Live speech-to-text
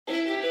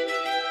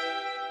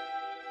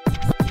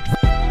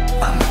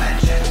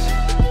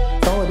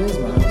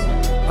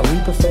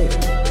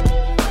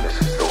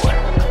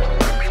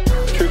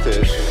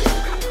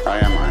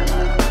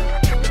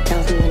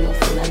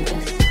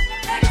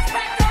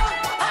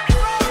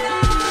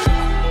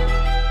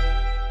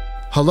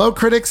Hello,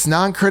 critics,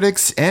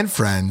 non-critics, and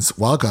friends.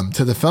 Welcome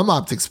to the Film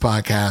Optics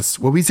Podcast,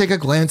 where we take a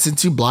glance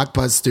into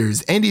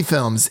blockbusters, indie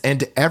films,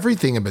 and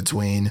everything in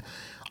between.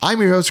 I'm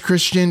your host,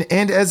 Christian,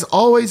 and as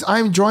always,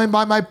 I'm joined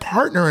by my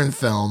partner in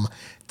film,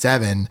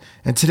 Devin.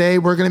 And today,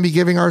 we're going to be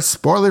giving our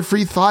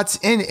spoiler-free thoughts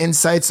and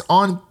insights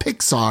on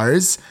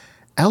Pixar's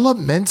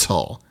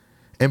Elemental.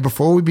 And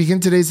before we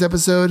begin today's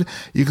episode,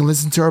 you can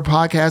listen to our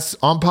podcast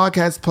on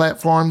podcast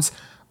platforms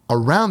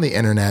around the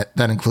internet.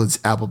 That includes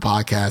Apple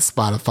Podcasts,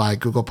 Spotify,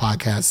 Google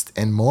Podcasts,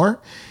 and more.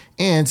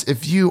 And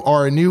if you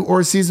are a new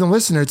or seasoned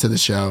listener to the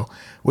show,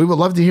 we would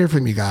love to hear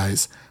from you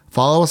guys.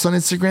 Follow us on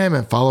Instagram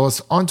and follow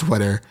us on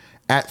Twitter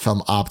at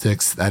Film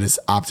Optics. That is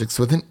optics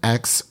with an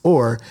X,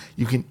 or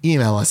you can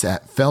email us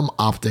at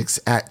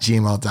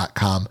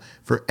filmoptics@gmail.com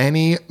for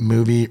any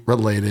movie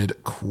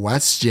related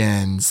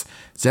questions.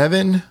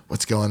 Devin,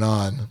 what's going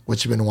on?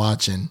 What you been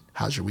watching?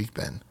 How's your week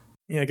been?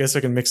 Yeah, I guess I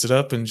can mix it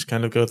up and just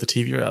kind of go the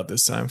TV route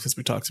this time, because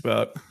we talked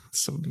about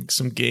some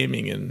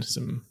gaming and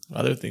some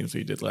other things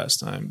we did last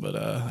time. But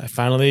I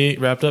finally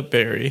wrapped up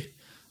Barry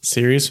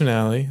series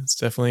finale. It's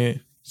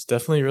definitely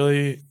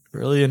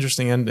really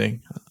interesting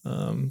ending.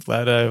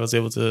 Glad I was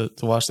able to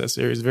watch that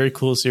series. Very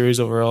cool series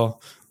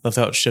overall. Loved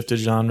how it shifted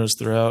genres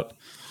throughout.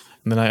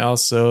 And then I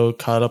also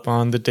caught up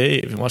on The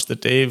Dave and watched the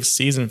Dave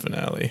season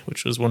finale,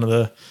 which was one of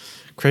the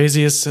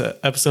craziest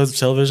episodes of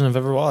television I've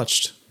ever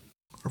watched.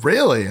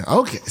 Really?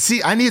 Okay.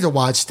 See, I need to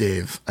watch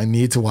Dave. I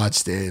need to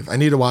watch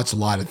a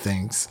lot of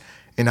things.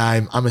 And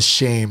I'm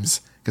ashamed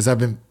because I've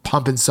been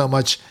pumping so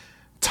much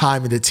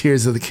time into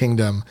Tears of the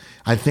Kingdom.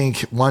 I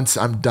think once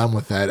I'm done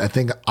with that, I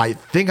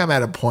think I'm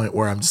at a point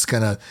where I'm just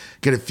going to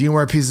get a few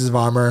more pieces of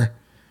armor,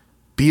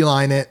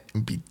 beeline it,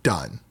 and be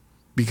done.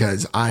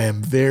 Because I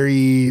am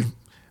very...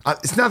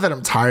 it's not that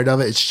I'm tired of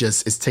it. It's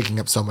just it's taking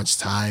up so much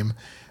time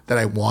that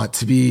I want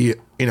to be,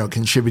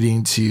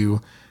 contributing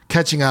to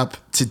catching up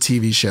to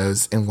TV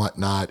shows and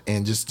whatnot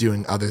and just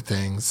doing other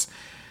things.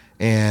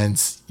 And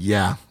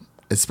yeah,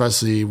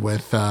 especially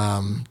with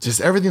just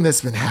everything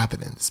that's been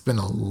happening. It's been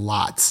a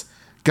lot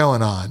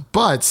going on,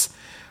 but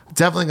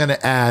definitely going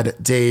to add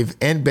Dave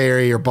and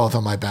Barry are both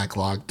on my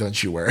backlog.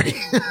 Don't you worry.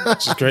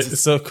 It's great.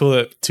 It's so cool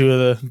that two of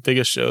the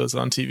biggest shows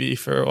on TV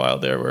for a while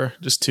there were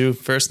just two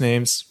first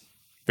names,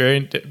 Barry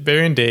and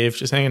Dave,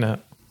 just hanging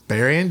out.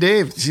 Barry and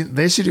Dave.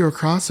 They should do a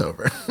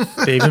crossover.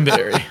 Dave and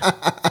Barry.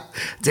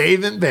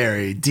 Dave and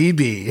Barry,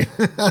 DB.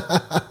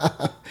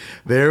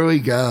 There we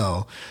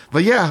go.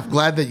 But yeah,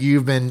 glad that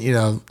you've been,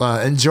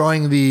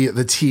 enjoying the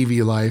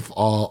TV life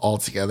all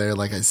together.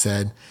 Like I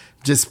said,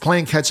 just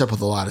playing catch up with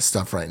a lot of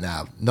stuff right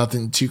now.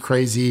 Nothing too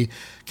crazy.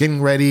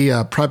 Getting ready,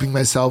 prepping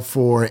myself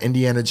for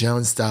Indiana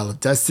Jones Dial of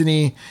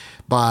Destiny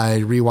by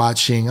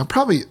rewatching.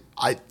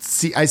 I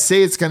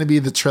say it's going to be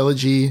the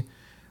trilogy,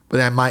 but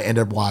I might end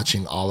up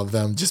watching all of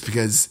them just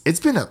because it's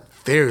been a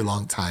very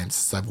long time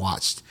since I've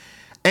watched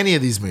any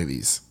of these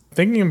movies.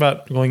 Thinking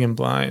about going in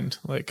blind,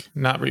 like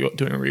not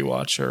doing a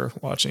rewatch or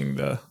watching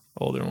the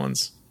older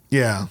ones.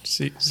 Yeah.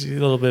 See a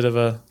little bit of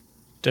a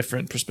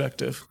different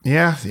perspective.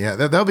 Yeah.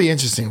 That'll be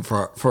interesting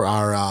for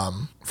our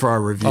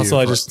review. Also,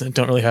 I just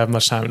don't really have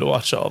much time to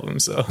watch all of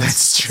them, so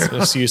that's true. No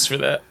excuse for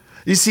that.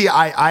 You see,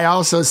 I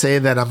also say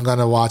that I'm going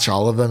to watch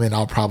all of them, and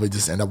I'll probably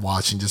just end up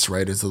watching just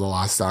Raiders of the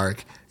Lost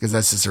Ark, because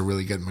that's just a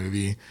really good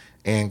movie,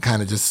 and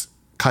kind of just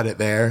cut it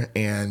there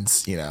and,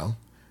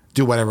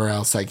 do whatever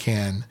else I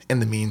can in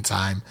the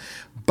meantime.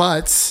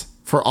 But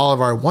for all of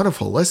our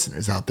wonderful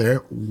listeners out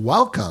there,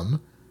 welcome.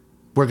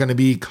 We're going to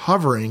be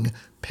covering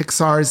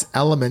Pixar's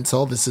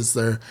Elemental. This is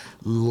their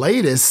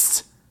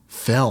latest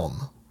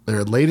film,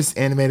 their latest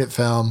animated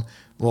film.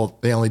 Well,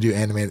 they only do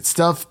animated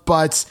stuff,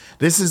 but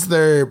this is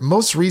their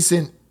most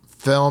recent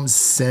film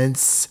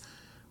since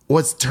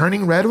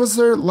Turning Red was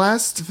their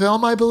last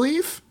film, I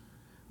believe.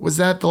 Was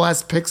that the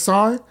last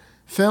Pixar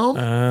film?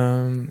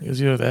 It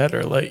was either that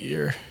or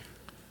Lightyear.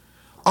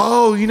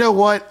 Oh, you know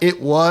what? It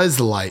was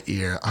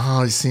Lightyear.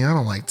 Oh, you see, I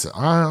don't like to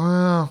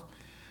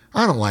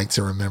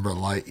remember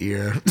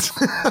Lightyear.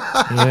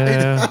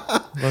 Yeah,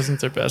 wasn't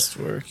their best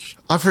work.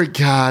 I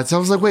forgot. So I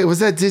was like, wait,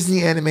 was that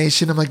Disney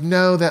animation? I'm like,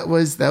 no, that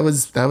was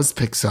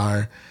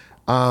Pixar.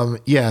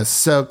 Yes.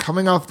 So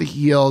coming off the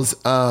heels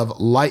of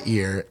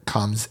Lightyear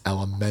comes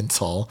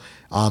Elemental.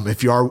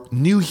 If you are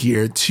new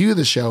here to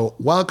the show,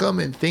 welcome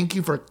and thank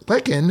you for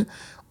clicking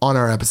on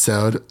our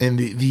episode in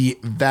the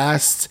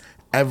vast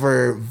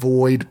ever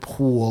void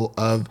pool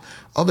of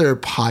other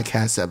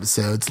podcast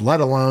episodes,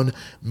 let alone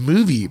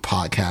movie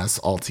podcasts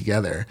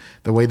altogether.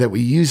 The way that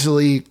we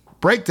usually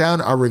break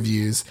down our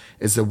reviews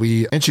is that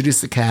we introduce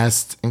the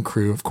cast and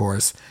crew, of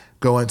course,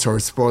 go into our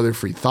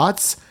spoiler-free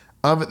thoughts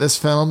of this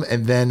film,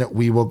 and then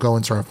we will go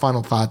into our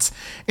final thoughts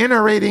and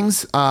our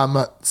ratings.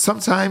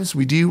 Sometimes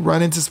we do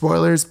run into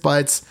spoilers,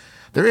 but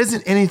there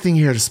isn't anything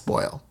here to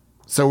spoil.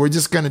 So we're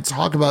just going to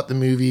talk about the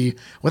movie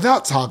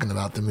without talking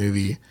about the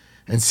movie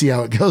and see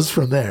how it goes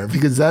from there,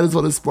 because that is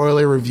what a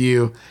spoiler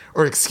review,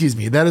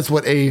 that is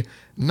what a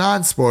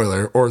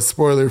non-spoiler or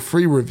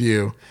spoiler-free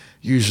review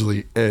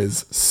usually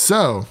is.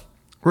 So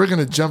we're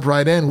going to jump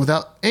right in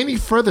without any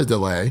further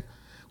delay.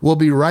 We'll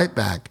be right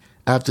back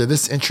after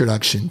this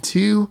introduction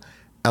to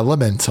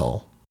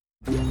Elemental.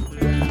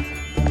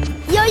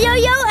 Yo, yo,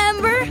 yo,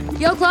 Ember.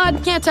 Yo,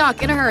 Claude, can't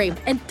talk, in a hurry.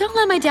 And don't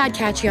let my dad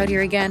catch you out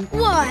here again.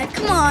 What?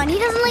 Come on, he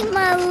doesn't like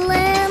my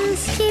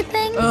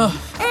landscaping. Ugh.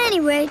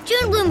 Anyway,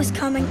 June Bloom is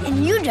coming,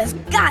 and you just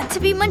got to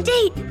be my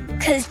date.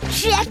 'Cause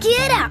check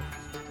it out.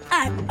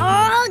 I'm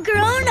all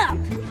grown up.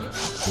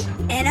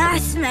 And I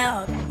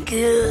smell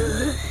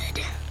good.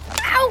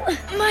 Ow,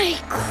 my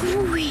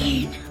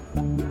queen.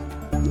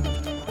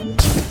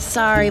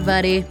 Sorry,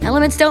 buddy.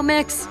 Elements don't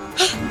mix.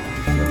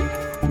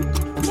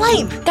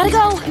 Flame, Gotta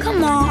go.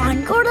 come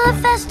on, go to the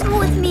festival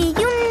with me.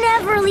 You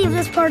never leave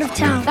this part of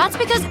town. That's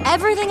because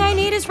everything I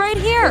need is right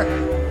here.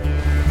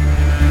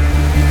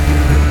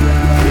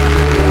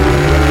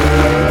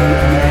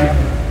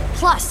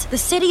 Plus, the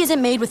city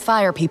isn't made with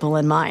fire people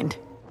in mind.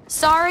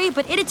 Sorry,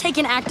 but it'd take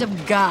an act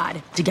of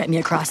God to get me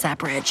across that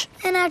bridge.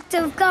 An act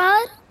of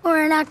God or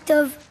an act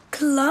of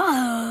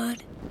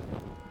Claude?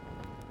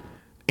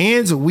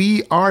 And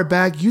we are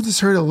back. You just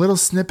heard a little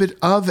snippet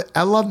of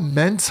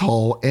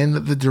Elemental, and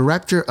the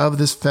director of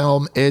this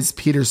film is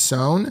Peter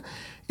Sohn,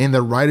 and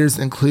the writers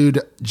include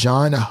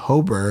John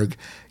Hoberg,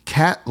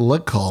 Kat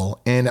Lickle,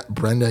 and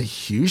Brenda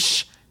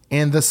Husch.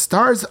 And the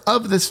stars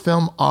of this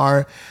film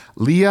are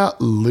Leah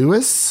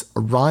Lewis,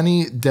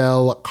 Ronnie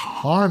Del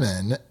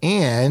Carmen,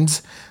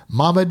 and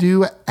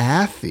Mamadou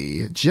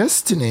Athie,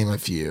 just to name a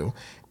few.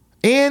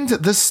 And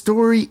the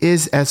story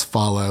is as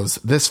follows.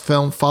 This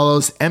film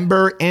follows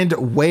Ember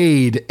and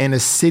Wade in a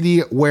city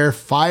where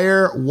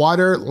fire,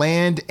 water,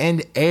 land,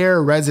 and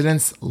air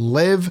residents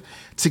live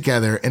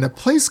together in a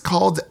place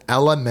called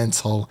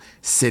Elemental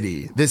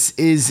City. This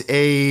is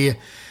a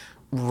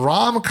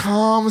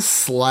rom-com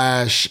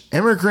 /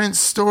 immigrant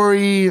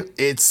story.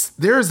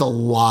 There's a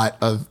lot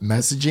of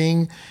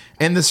messaging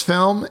in this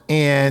film,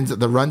 and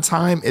the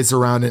runtime is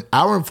around an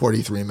hour and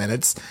 43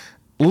 minutes.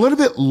 A little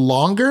bit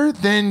longer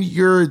than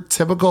your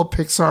typical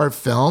Pixar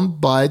film,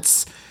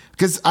 but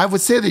because I would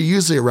say they're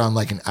usually around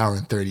like an hour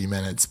and 30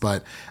 minutes,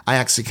 but I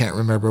actually can't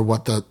remember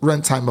what the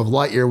runtime of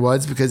Lightyear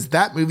was because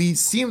that movie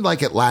seemed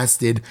like it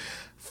lasted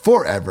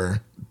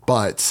forever.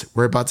 But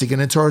we're about to get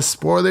into our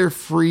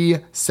spoiler-free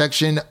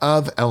section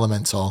of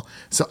Elemental.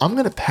 So I'm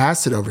going to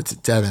pass it over to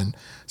Devin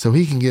so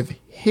he can give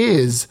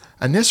his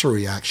initial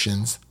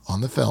reactions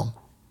on the film.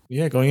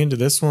 Yeah, going into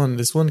this one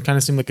kind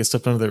of seemed like it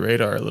slipped under the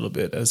radar a little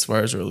bit as far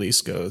as release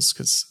goes,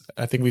 because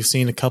I think we've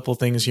seen a couple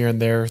things here and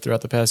there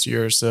throughout the past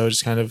year or so,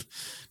 just kind of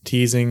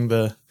teasing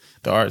the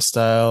art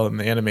style and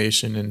the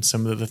animation and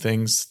some of the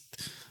things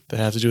that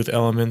have to do with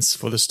elements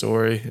for the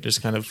story.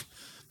 Just kind of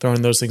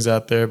throwing those things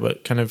out there,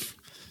 but kind of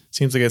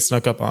seems like it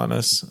snuck up on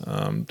us.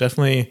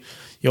 Definitely,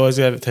 you always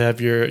have to have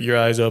your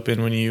eyes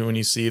open when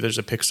you see there's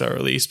a Pixar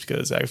release,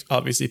 because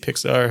obviously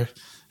Pixar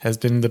has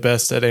been the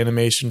best at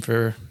animation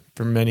for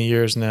many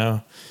years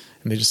now,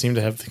 and they just seem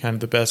to have kind of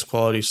the best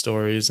quality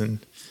stories and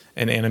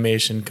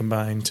animation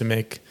combined to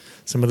make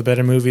some of the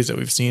better movies that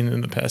we've seen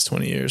in the past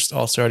 20 years,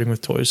 all starting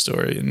with Toy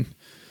Story in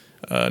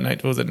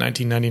what was it,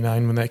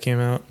 1999 when that came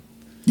out?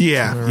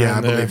 I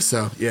believe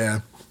so.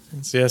 Yeah.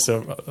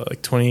 So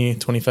like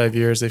 25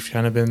 years, they've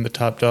kind of been the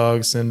top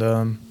dogs, and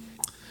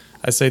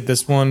I say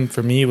this one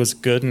for me was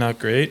good, not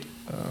great.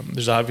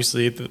 There's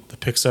obviously the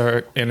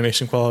Pixar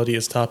animation quality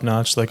is top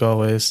notch, like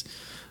always.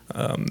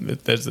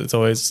 It's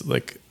always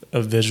like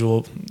a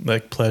visual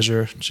like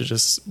pleasure to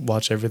just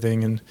watch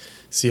everything and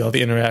see all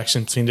the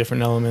interaction between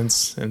different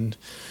elements and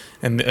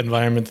the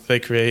environment that they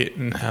create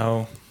and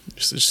how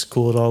just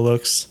cool it all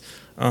looks.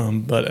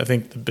 But I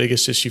think the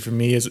biggest issue for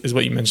me is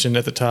what you mentioned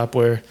at the top,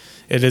 where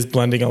it is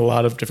blending a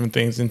lot of different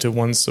things into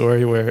one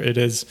story, where it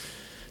is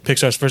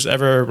Pixar's first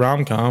ever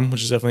rom-com,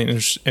 which is definitely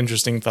an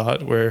interesting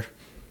thought, where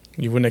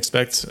you wouldn't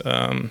expect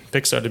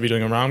Pixar to be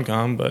doing a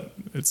rom-com, but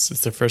it's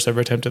their first ever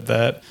attempt at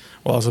that,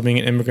 while also being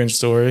an immigrant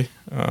story,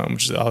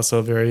 which is also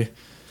a very,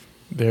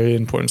 very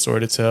important story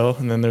to tell.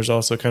 And then there's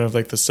also kind of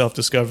like the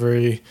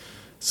self-discovery,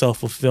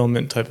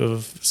 self-fulfillment type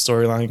of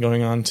storyline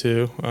going on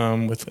too,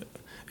 with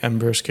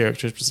Ember's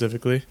character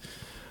specifically.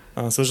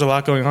 So there's a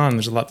lot going on.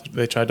 There's a lot that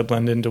they tried to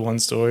blend into one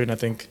story, and I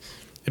think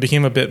it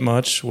became a bit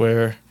much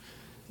where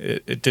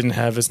it didn't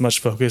have as much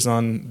focus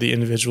on the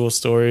individual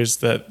stories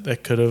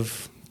that could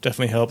have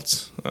definitely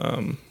helped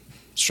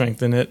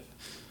strengthen it,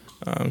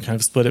 kind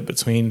of split it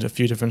between a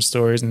few different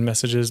stories and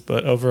messages.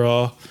 But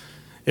overall,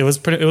 it was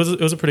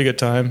a pretty good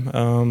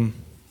time.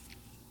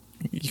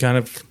 You kind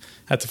of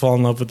had to fall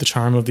in love with the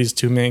charm of these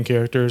two main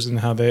characters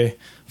and how they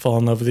fall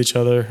in love with each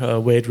other,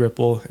 Wade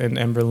Ripple and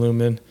Ember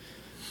Lumen.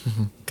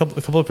 Mm-hmm.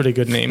 A couple of pretty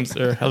good names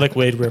there. I like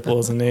Wade Ripple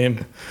as a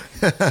name.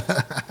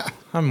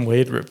 I'm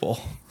Wade Ripple.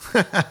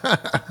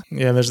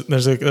 Yeah,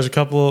 there's a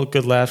couple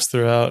good laughs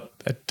throughout.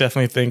 I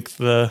definitely think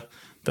the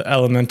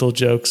elemental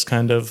jokes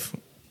kind of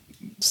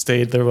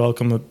stayed their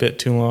welcome a bit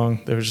too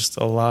long. There was just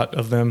a lot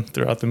of them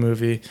throughout the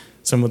movie.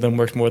 Some of them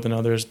worked more than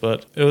others,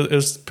 but it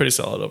was pretty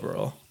solid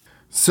overall.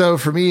 So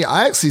for me,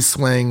 I actually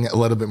swing a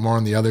little bit more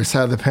on the other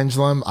side of the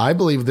pendulum. I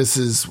believe this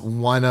is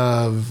one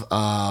of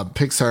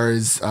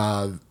Pixar's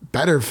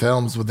better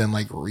films within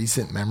like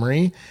recent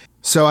memory.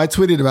 So I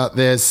tweeted about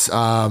this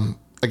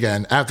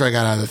again after I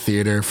got out of the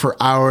theater for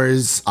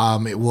hours.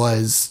 It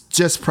was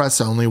just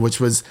press only, which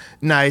was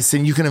nice,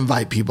 and you can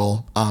invite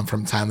people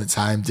from time to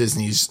time.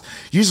 Disney's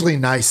usually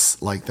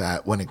nice like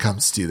that when it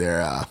comes to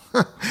their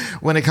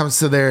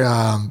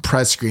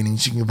press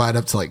screenings. You can invite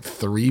up to like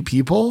 3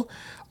 people,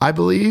 I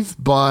believe.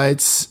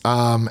 But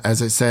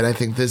as I said, I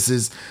think this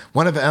is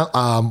one of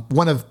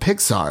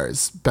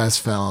Pixar's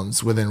best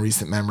films within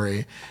recent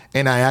memory.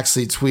 And I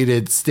actually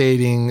tweeted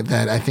stating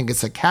that I think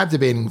it's a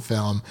captivating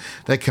film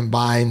that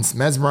combines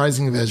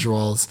mesmerizing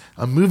visuals,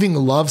 a moving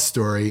love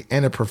story,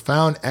 and a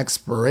profound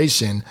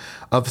exploration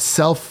of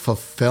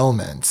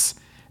self-fulfillment,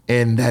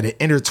 and that it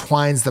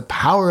intertwines the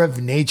power of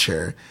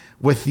nature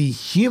with the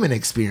human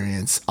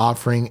experience,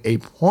 offering a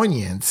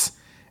poignant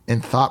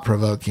and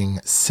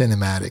thought-provoking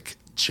cinematic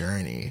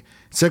journey.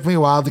 It took me a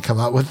while to come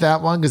up with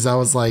that one because I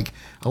was like,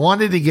 I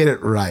wanted to get it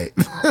right.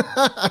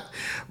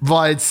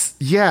 But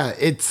yeah,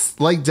 it's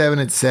like Devin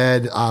had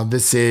said,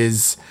 this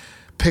is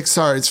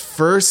Pixar's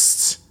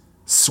first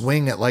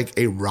swing at like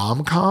a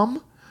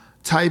rom-com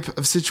type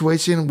of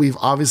situation. We've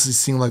obviously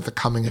seen like the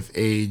coming of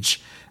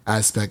age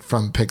aspect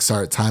from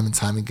Pixar time and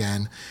time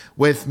again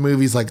with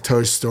movies like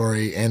Toy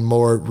Story, and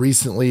more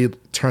recently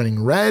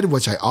Turning Red,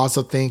 which I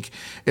also think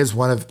is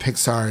one of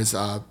Pixar's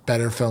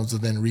better films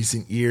within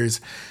recent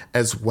years,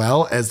 as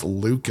well as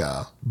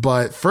Luca.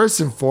 But first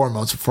and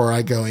foremost, before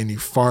I go any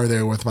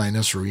farther with my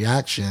initial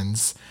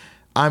reactions,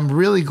 I'm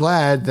really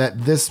glad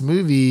that this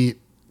movie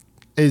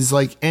is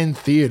like in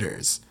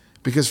theaters,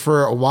 because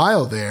for a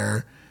while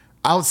there,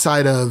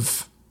 outside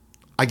of,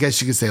 I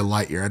guess you could say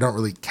Lightyear, I don't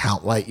really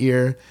count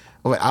Lightyear.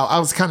 I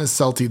was kind of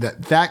salty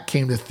that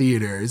came to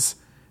theaters,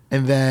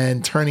 and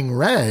then Turning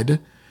Red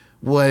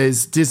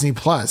was Disney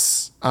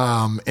Plus,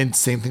 and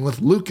same thing with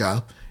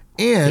Luca.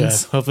 And yeah,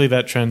 hopefully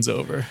that trend's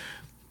over.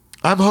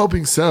 I'm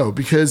hoping so,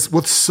 because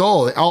with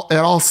Soul, it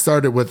all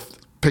started with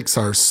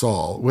Pixar's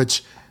Soul,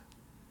 which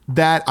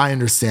that I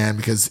understand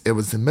because it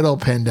was the middle of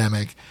the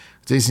pandemic.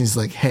 Disney's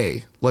like,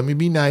 hey, let me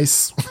be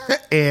nice,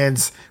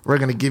 and we're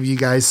going to give you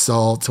guys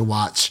Soul to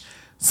watch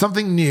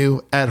something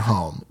new at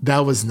home.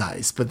 That was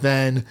nice. But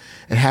then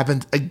it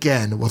happened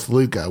again with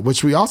Luca,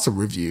 which we also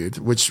reviewed,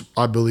 which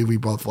I believe we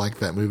both liked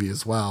that movie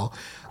as well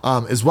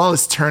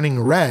as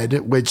Turning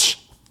Red, which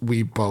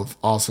we both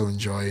also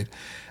enjoyed.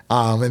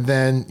 And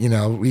then,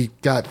 we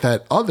got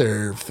that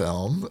other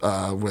film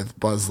with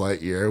Buzz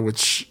Lightyear,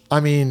 which, I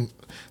mean,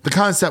 the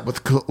concept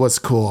was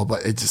cool,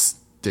 but it just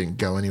didn't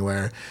go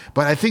anywhere.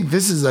 But I think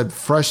this is a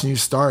fresh new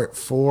start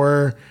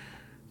for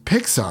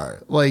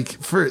Pixar. Like,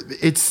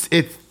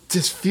 it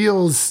just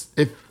feels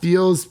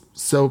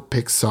so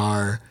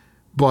Pixar,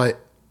 but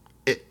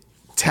it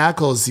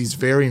tackles these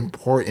very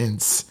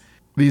important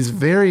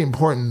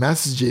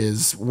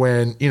messages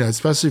when,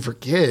 especially for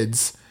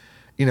kids,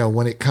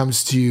 when it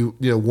comes to,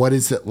 what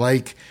is it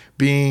like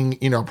being,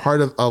 part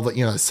of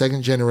a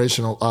second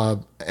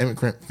generational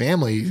immigrant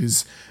family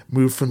who's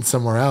moved from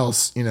somewhere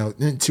else,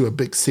 into a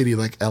big city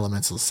like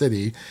Elemental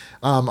City.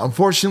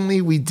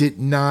 Unfortunately, we did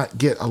not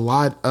get a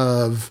lot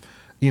of,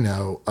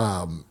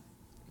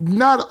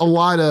 not a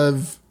lot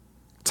of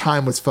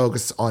time was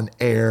focused on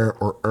air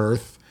or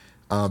earth,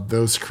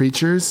 those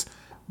creatures.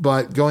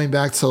 But going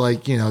back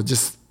to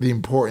just the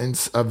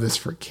importance of this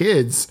for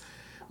kids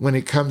when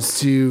it comes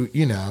to,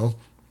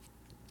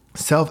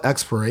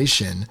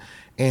 self-exploration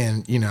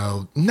and,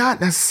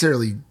 not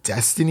necessarily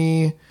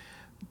destiny,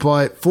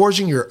 but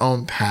forging your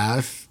own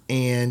path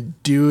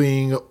and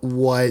doing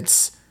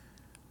what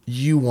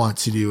you want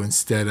to do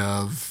instead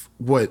of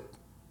what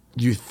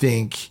you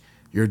think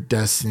your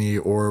destiny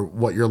or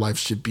what your life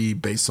should be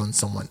based on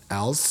someone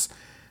else.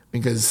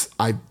 Because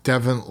I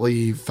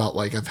definitely felt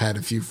like I've had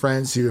a few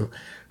friends who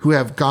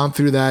have gone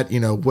through that,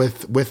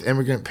 with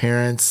immigrant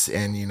parents,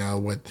 and,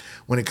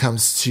 when it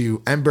comes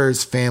to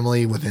Ember's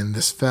family within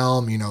this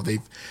film,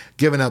 they've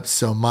given up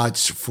so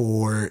much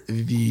for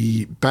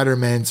the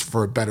betterment,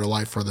 for a better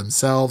life for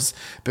themselves,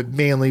 but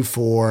mainly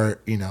for,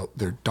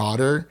 their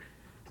daughter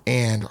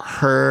and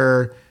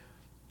her.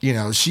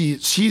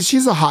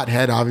 She's a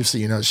hothead.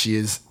 Obviously, she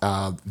is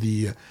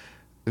the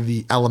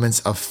elements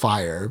of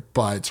fire,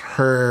 but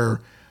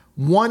her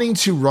wanting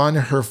to run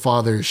her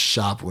father's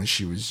shop when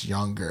she was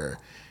younger,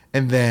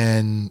 and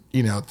then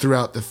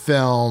throughout the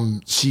film,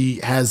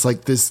 she has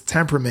like this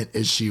temperament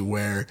issue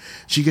where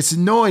she gets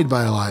annoyed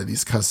by a lot of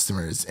these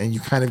customers, and you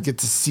kind of get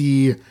to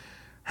see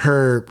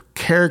her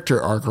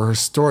character arc or her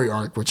story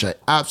arc, which I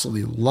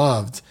absolutely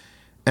loved.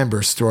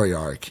 Ember's story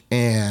arc.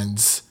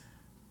 And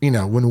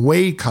when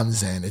Wade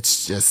comes in,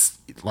 it's just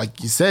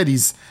like you said,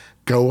 he's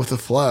go with the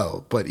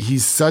flow, but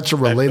he's such a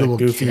relatable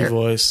that goofy character.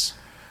 Voice.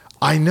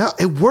 I know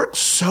it worked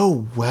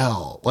so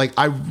well. Like,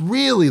 I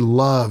really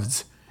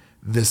loved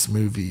this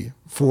movie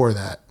for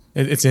that.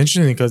 It's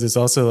interesting because it's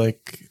also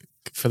like,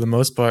 for the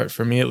most part,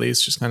 for me at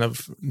least, just kind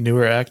of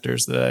newer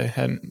actors that I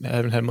haven't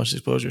had much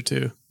exposure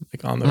to,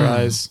 like on the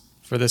rise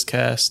for this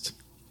cast.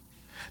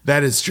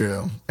 That is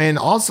true. And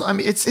also, I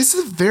mean, it's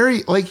a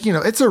very,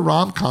 it's a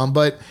rom-com,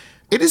 but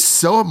it is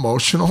so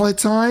emotional at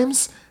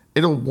times.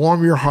 It'll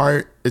warm your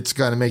heart. It's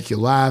going to make you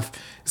laugh.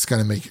 It's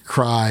going to make you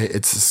cry.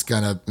 It's just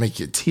going to make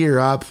you tear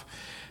up.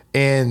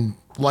 And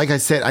like I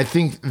said, I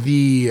think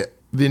the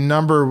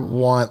number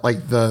one,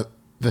 like the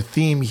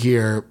theme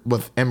here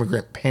with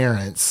immigrant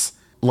parents,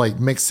 like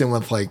mixed in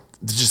with like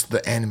just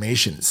the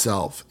animation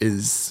itself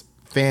is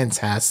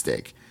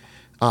fantastic.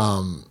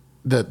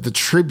 The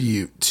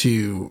tribute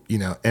to, you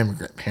know,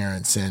 immigrant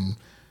parents and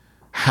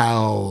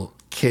how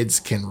kids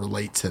can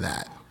relate to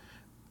that.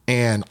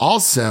 And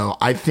also,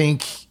 I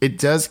think it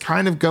does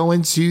kind of go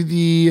into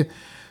the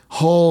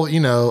whole, you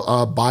know,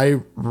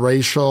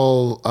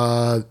 biracial,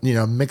 you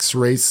know, mixed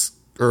race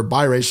or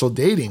biracial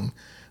dating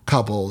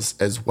couples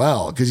as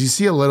well. Because you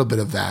see a little bit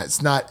of that.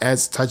 It's not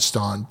as touched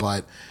on,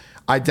 but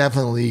I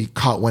definitely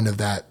caught wind of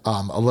that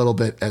a little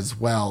bit as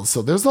well.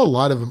 So there's a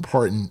lot of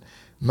important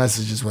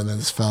messages within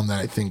this film that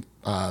I think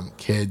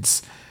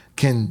kids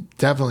can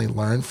definitely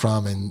learn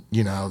from, and,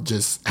 you know,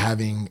 just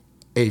having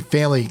a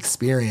family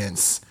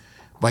experience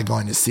by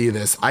going to see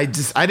this. I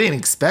didn't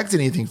expect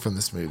anything from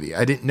this movie.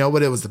 I didn't know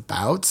what it was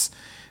about.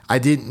 I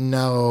didn't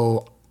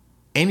know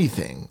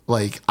anything.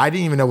 Like, I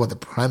didn't even know what the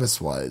premise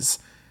was.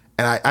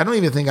 And I don't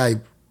even think I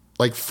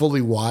like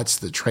fully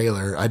watched the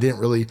trailer. I didn't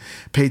really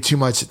pay too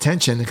much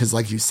attention because,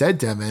 like you said,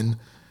 Devin,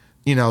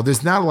 you know,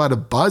 there's not a lot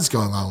of buzz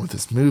going on with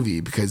this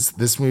movie because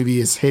this movie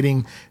is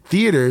hitting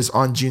theaters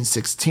on June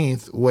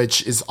 16th,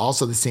 which is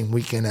also the same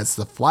weekend as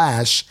The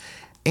Flash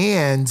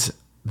and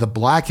The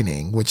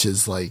Blackening, which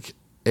is like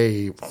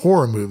a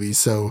horror movie.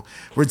 So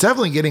we're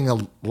definitely getting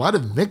a lot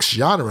of mixed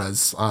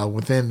genres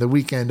within the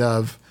weekend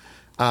of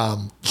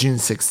June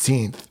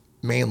 16th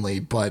mainly.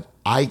 But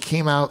I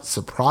came out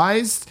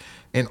surprised.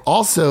 And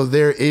also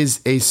there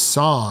is a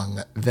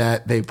song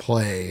that they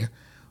play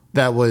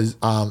that was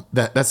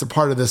that's a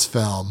part of this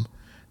film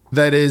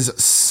that is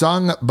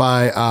sung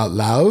by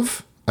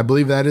Lauv. I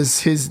believe that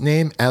is his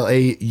name,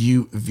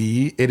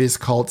 Lauv. It is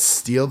called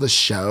Steal the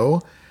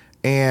Show,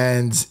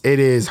 and it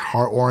is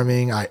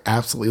heartwarming. I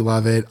absolutely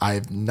love it.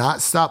 I've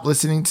not stopped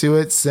listening to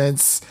it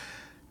since,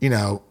 you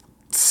know,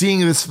 seeing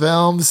this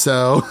film,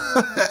 so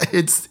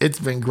it's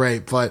been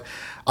great. But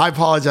I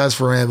apologize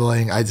for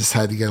rambling. I just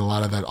had to get a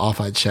lot of that off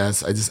my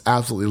chest. I just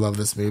absolutely love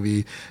this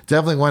movie.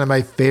 Definitely one of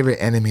my favorite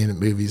animated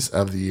movies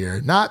of the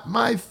year. Not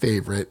my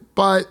favorite,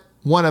 but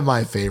one of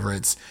my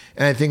favorites.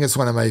 And I think it's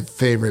one of my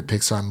favorite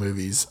Pixar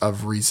movies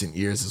of recent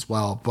years as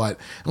well. But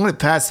I'm going to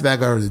pass it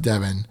back over to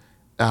Devin.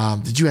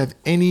 Did you have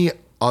any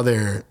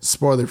other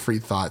spoiler-free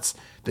thoughts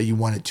that you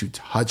wanted to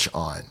touch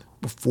on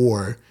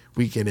before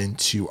we get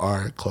into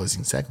our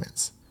closing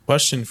segments?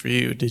 Question for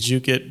you. Did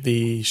you get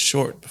the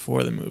short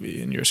before the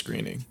movie in your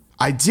screening?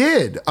 I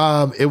did.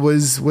 It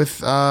was with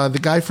the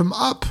guy from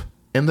Up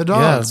and the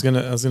dog. Yeah,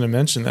 I was gonna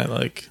mention that.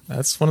 Like,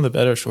 that's one of the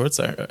better shorts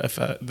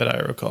that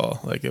I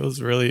recall. Like, it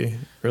was really,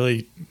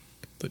 really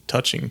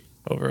touching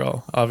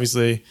overall.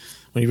 Obviously,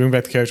 when you bring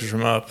back the characters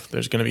from Up,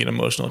 there's going to be an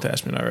emotional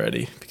attachment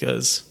already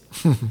because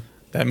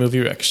that movie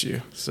wrecks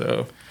you.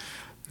 So,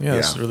 yeah,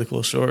 it's a really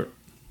cool short.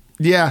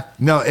 Yeah,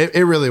 no, it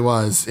really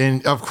was.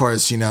 And of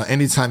course, you know,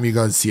 anytime you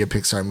go to see a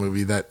Pixar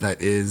movie that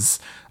is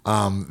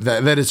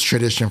that is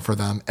tradition for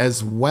them,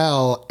 as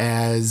well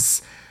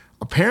as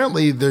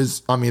apparently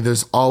there's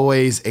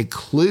always a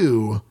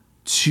clue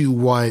to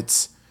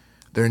what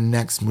their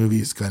next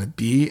movie is going to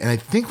be. And I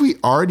think we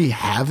already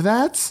have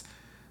that.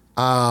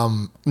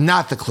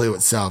 Not the clue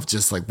itself,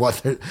 just like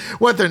what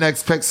their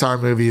next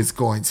Pixar movie is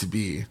going to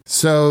be.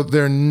 So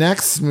their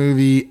next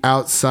movie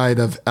outside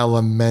of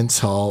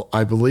Elemental,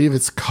 I believe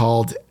it's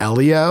called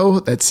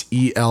Elio. That's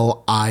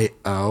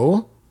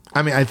Elio.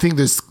 I mean, I think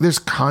there's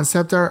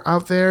concept art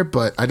out there,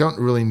 but I don't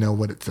really know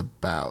what it's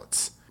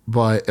about.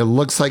 But it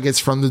looks like it's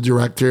from the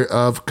director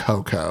of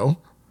Coco.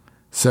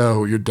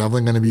 So you're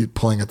definitely going to be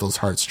pulling at those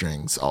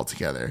heartstrings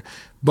altogether.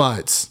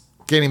 But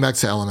getting back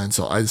to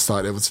Elemental, I just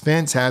thought it was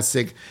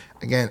fantastic.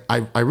 Again,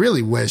 I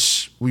really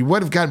wish we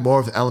would have gotten more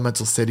of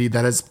Elemental City.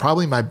 That is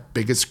probably my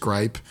biggest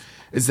gripe,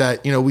 is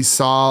that, you know, we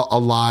saw a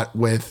lot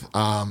with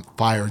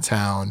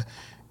Firetown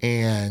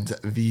and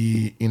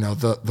the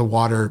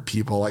water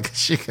people,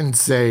 like you can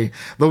say,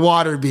 the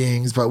water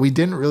beings, but we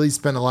didn't really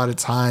spend a lot of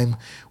time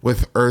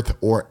with Earth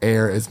or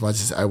Air as much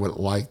as I would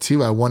like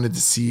to. I wanted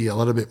to see a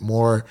little bit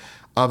more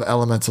of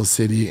Elemental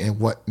City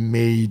and what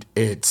made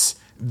it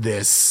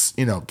this,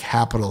 you know,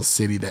 capital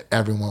city that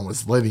everyone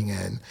was living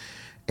in.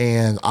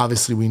 And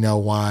obviously we know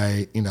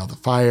why, you know, the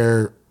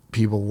fire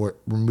people were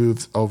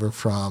moved over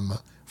from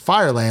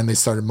Fireland. They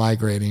started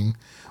migrating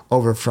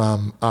over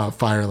from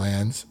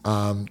Fireland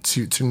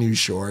to New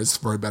Shores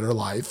for a better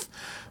life.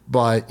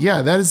 But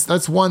yeah,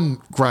 that's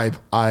one gripe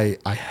I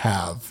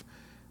have.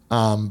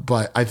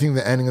 But I think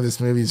the ending of this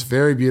movie is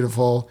very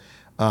beautiful.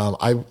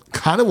 I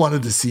kind of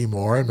wanted to see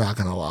more, I'm not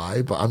going to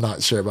lie, but I'm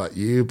not sure about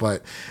you.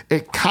 But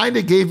it kind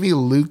of gave me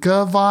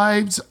Luca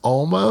vibes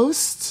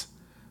almost.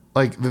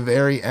 Like the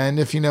very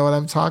end, if you know what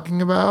I'm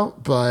talking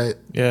about. But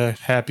yeah,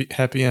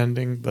 happy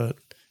ending, but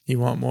you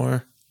want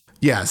more.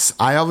 Yes,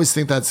 I always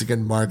think that's a good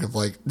mark of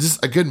like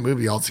just a good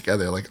movie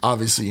altogether. Like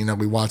obviously, you know,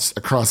 we watched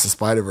Across the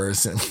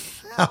Spider-Verse and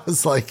I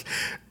was like,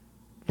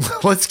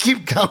 let's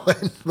keep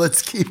going.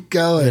 Let's keep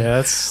going.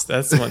 Yeah, that's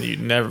the one you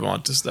never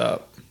want to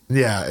stop.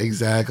 Yeah,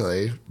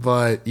 exactly.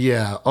 But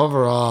yeah,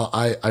 overall,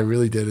 I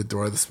really did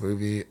adore this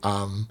movie.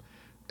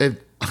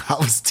 I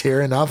was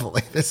tearing up. I'm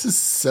like, this is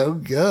so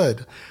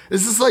good.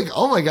 This is like,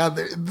 oh my God,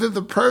 they're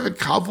the perfect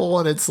couple.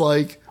 And it's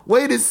like,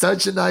 Wade is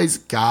such a nice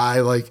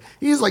guy. Like,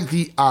 he's like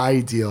the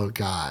ideal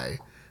guy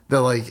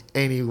that like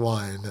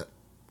anyone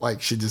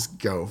like should just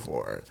go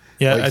for.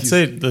 Yeah, like, I'd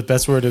say the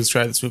best word to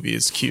describe this movie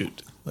is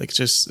cute. Like,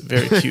 just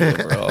very cute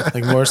overall.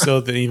 Like, more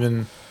so than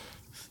even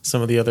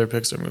some of the other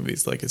Pixar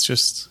movies. Like,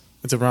 it's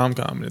a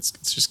rom-com and it's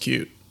just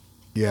cute.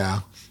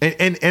 Yeah.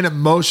 And an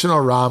emotional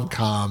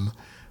rom-com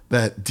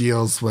that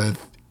deals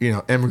with, you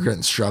know,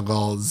 immigrant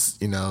struggles,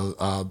 you know,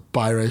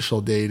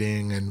 biracial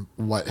dating and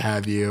what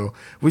have you,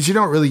 which you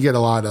don't really get a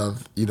lot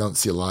of. You don't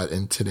see a lot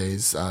in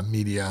today's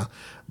media.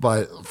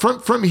 But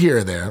from here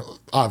to there,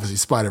 obviously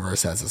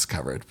Spider-Verse has us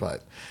covered.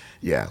 But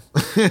yeah.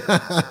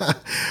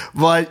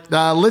 But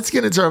let's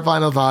get into our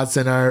final thoughts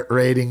and our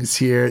ratings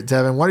here.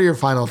 Devin, what are your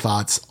final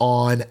thoughts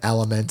on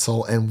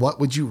Elemental and what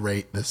would you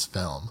rate this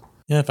film?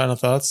 Yeah, final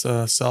thoughts.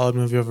 Solid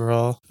movie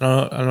overall.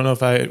 I don't know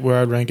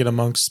where I'd rank it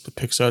amongst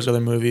Pixar's other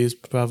movies.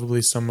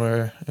 Probably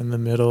somewhere in the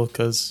middle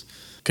because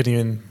couldn't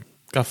even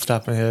off the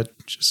top of my head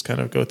just kind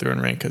of go through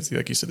and rank because,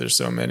 like you said, there's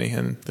so many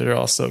and they're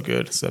all so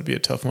good. So that'd be a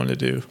tough one to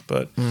do.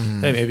 But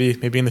hey,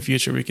 maybe in the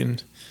future we can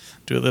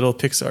do a little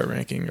Pixar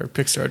ranking or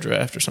Pixar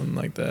draft or something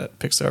like that.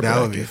 Pixar.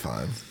 That would be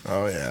fun.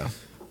 Oh yeah.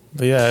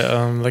 But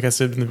yeah, like I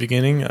said in the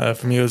beginning,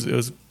 for me it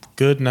was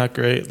good, not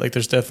great. Like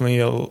there's definitely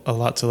a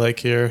lot to like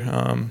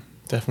here.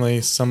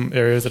 Definitely some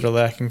areas that are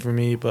lacking for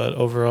me, but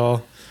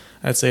overall,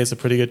 I'd say it's a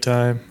pretty good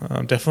time.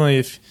 Definitely,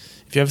 if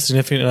you have a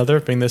significant other,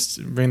 bring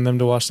them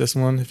to watch this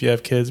one. If you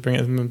have kids, bring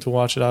them to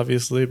watch it,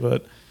 obviously.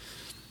 But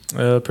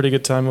pretty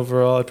good time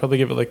overall. I'd probably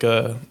give it like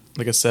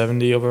a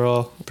 70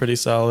 overall. Pretty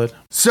solid.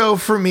 So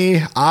for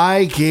me,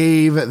 I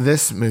gave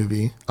this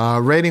movie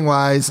rating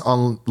wise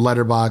on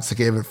Letterboxd, I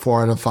gave it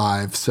 4 out of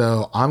 5.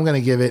 So I'm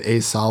gonna give it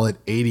a solid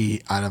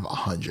 80 out of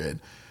 100.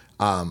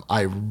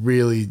 I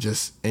really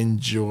just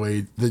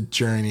enjoyed the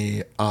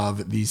journey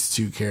of these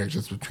two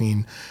characters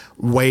between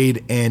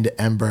Wade and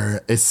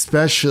Ember,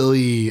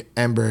 especially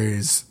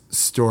Ember's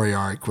story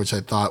arc, which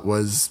I thought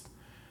was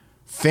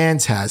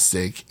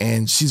fantastic.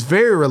 And she's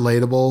very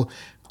relatable,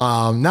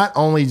 not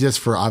only just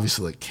for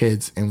obviously like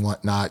kids and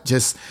whatnot,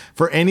 just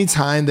for any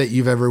time that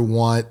you've ever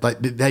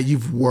that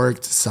you've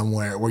worked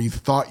somewhere where you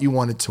thought you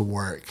wanted to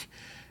work.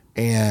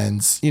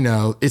 And, you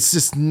know, it's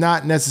just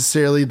not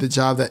necessarily the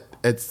job that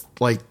it's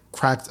like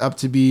cracked up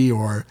to be,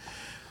 or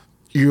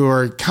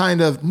you're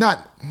kind of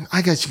not,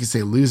 I guess you could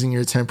say losing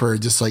your temper, or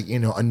just like, you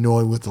know,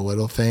 annoyed with the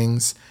little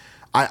things.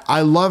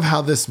 I love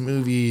how this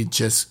movie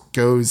just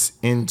goes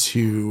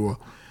into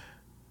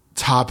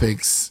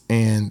topics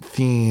and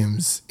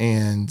themes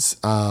and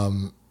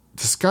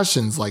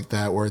discussions like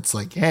that, where it's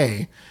like,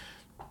 hey,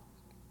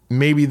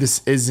 maybe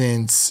this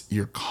isn't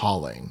your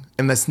calling.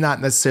 And that's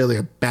not necessarily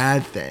a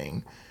bad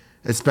thing,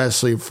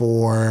 especially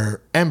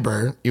for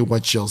Ember,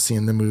 what you'll see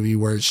in the movie,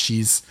 where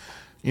she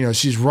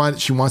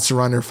wants to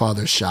run her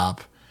father's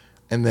shop.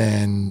 And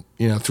then,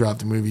 you know, throughout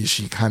the movie,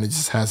 she kind of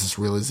just has this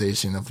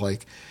realization of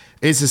like,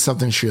 is this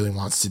something she really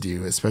wants to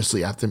do?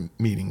 Especially after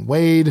meeting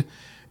Wade.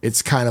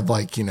 It's kind of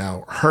like, you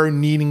know, her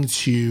needing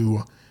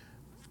to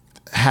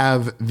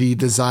have the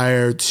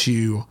desire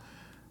to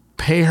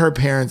pay her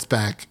parents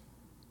back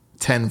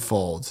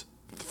tenfold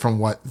from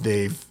what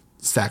they've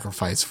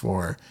sacrificed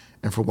for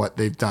and for what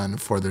they've done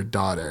for their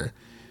daughter.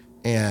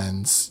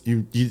 And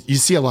you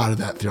see a lot of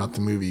that throughout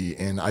the movie.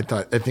 And I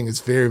think it's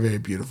very, very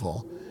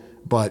beautiful.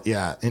 But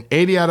yeah, an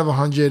 80 out of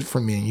 100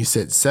 for me. And you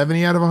said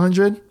 70 out of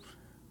 100?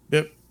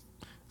 Yep.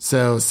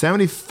 So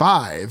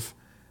 75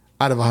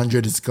 out of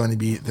 100 is going to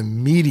be the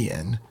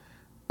median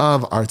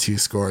of our two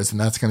scores. And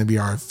that's going to be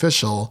our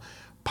official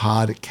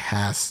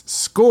podcast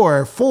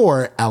score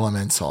for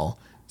Elemental.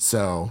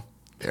 So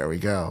there we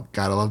go.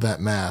 Gotta love that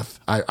math.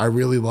 I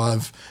really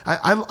love,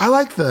 I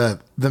like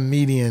the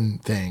median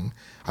thing.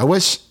 I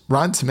wish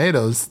Rotten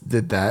Tomatoes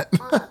did that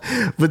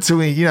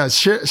between, you know,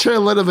 share a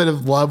little bit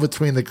of love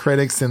between the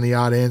critics and the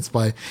audience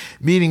by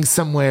meeting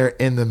somewhere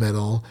in the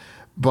middle.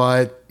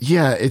 But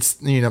yeah,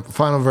 it's, you know,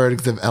 final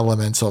verdict of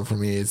Elemental for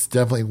me. It's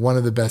definitely one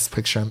of the best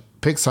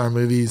Pixar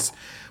movies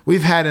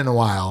we've had in a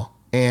while.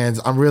 And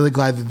I'm really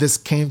glad that this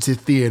came to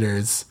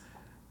theaters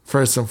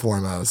first and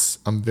foremost.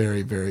 I'm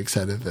very, very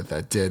excited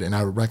that did. And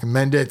I would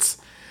recommend it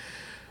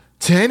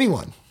to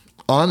anyone,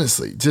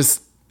 honestly,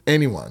 just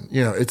anyone.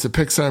 You know, it's a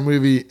Pixar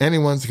movie.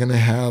 Anyone's going to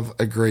have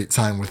a great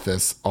time with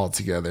this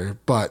altogether.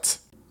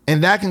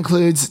 And that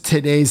concludes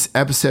today's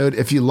episode.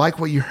 If you like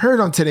what you heard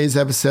on today's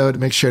episode,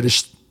 make sure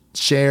to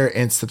share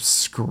and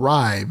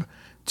subscribe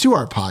to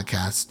our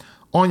podcast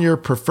on your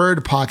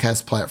preferred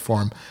podcast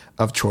platform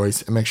of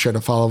choice. And make sure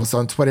to follow us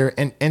on Twitter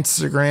and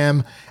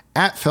Instagram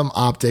at Film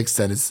Optics.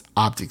 That is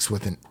Optics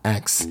with an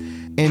X.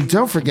 And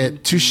don't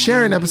forget to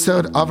share an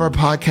episode of our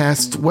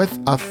podcast with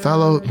a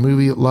fellow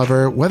movie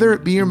lover, whether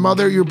it be your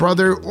mother, your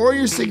brother, or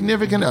your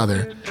significant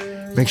other.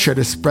 Make sure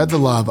to spread the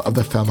love of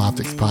the Film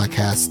Optics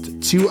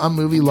podcast to a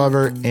movie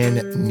lover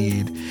in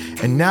need.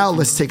 And now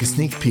let's take a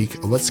sneak peek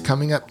of what's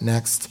coming up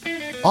next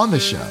on the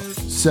show.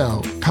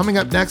 So coming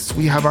up next,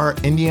 we have our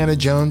Indiana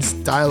Jones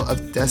Dial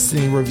of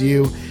Destiny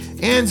review,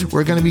 and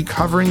we're going to be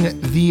covering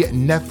the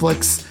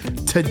Netflix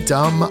To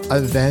Dumb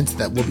event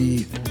that will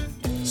be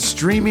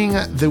streaming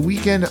the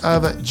weekend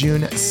of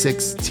June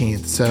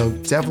 16th. So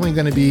definitely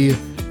going to be,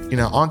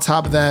 on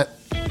top of that,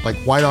 like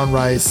white on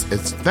rice,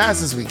 as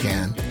fast as we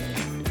can,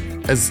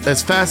 as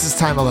fast as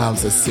time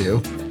allows us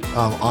to,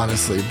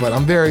 honestly. But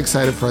I'm very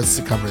excited for us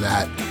to cover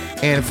that.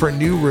 And for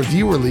new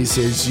review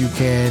releases, you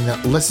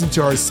can listen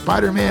to our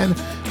Spider-Man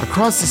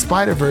Across the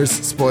Spider-Verse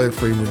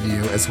spoiler-free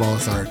review, as well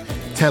as our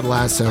Ted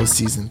Lasso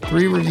Season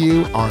 3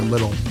 review, our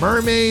Little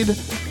Mermaid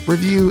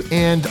review,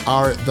 and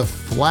our The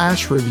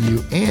Flash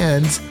review,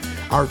 and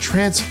our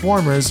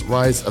Transformers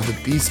Rise of the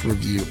Beast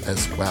review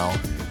as well.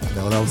 I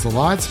know that was a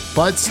lot,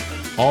 but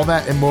all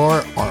that and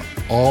more are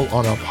all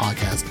on our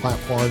podcast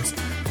platforms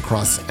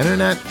across the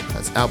internet.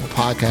 That's Apple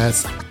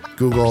Podcasts,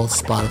 Google,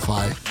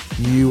 Spotify,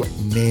 you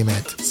name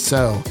it.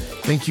 So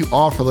thank you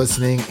all for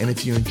listening. And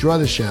if you enjoy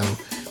the show,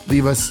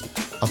 leave us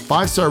a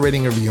 5-star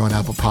rating review on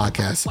Apple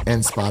Podcasts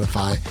and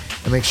Spotify.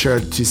 And make sure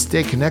to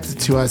stay connected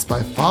to us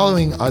by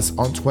following us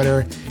on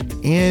Twitter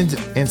and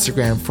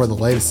Instagram for the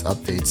latest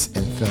updates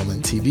in film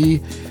and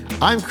TV.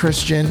 I'm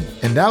Christian,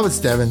 and that was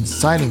Devin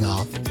signing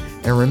off.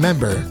 And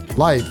remember,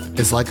 life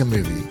is like a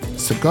movie.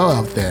 So go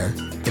out there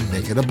and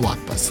make it a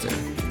blockbuster.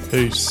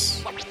 Peace.